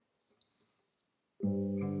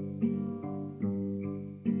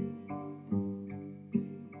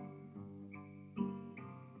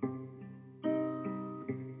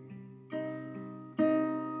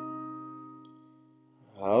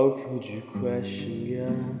How could you question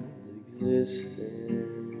God's existence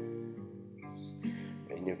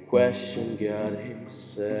when you question God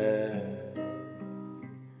Himself?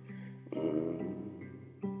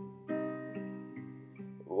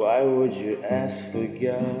 Why would you ask for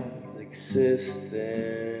God's existence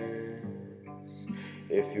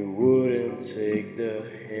if you wouldn't take the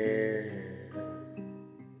hand?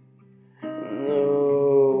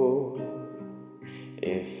 No,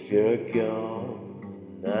 if you're gone,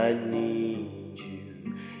 I need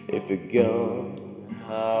you. If you're gone,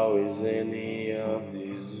 how is any of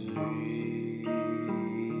this real?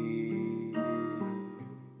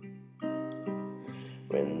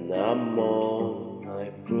 When I'm on,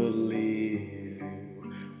 I believe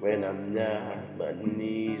you. When I'm not, my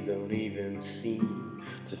knees don't even seem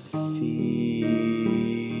to feel.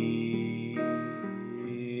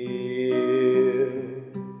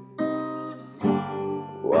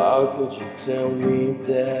 How could you tell me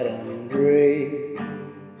that I'm great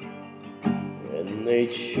when they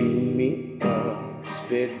chew me up,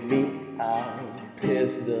 spit me out,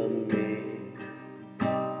 pissed on me?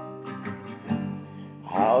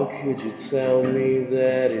 How could you tell me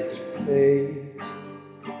that it's fate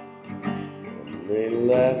when they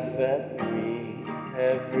laugh at me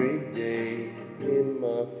every day in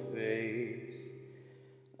my face?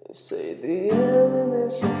 They say the end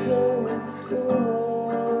is coming sooner,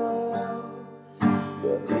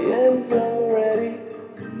 but the end's already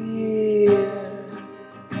here.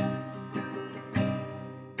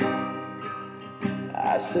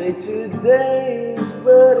 I say today is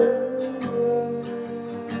but a rumor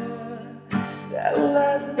that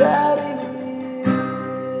lies batting here.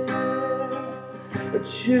 But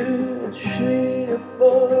you treat it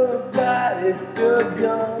for a fight if you're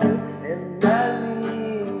gone, and I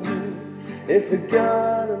need you. If you're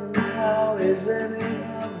gone, and how is any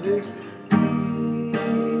of this real?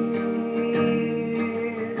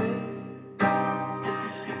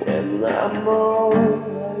 When I'm old, I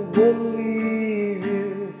believe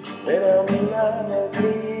you. When I'm not, my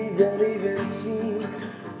knees don't even seem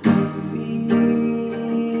to feel.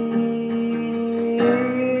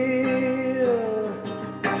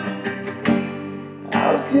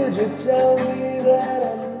 How could you tell me that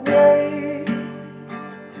I'm great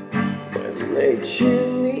when they chew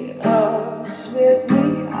me up, spit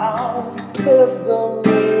me out, pissed on me?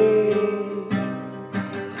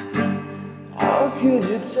 How could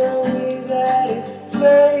you tell me that it's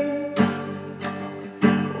fate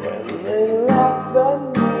when they laugh at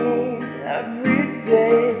me every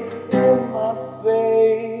day in my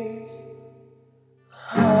face?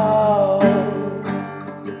 How?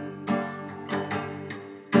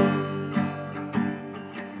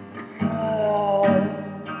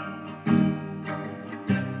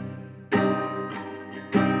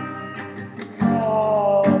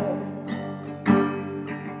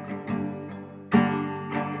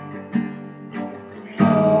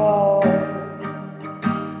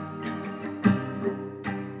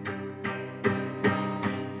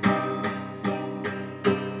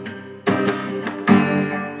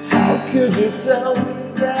 Could you tell me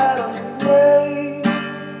that I'm great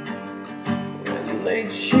when they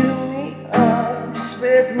chew me up,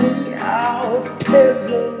 spit me out,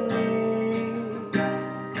 pissed on me?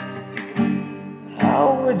 How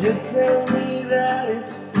would you tell me that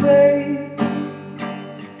it's fate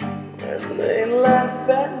when they laugh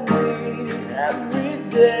at me every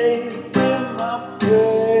day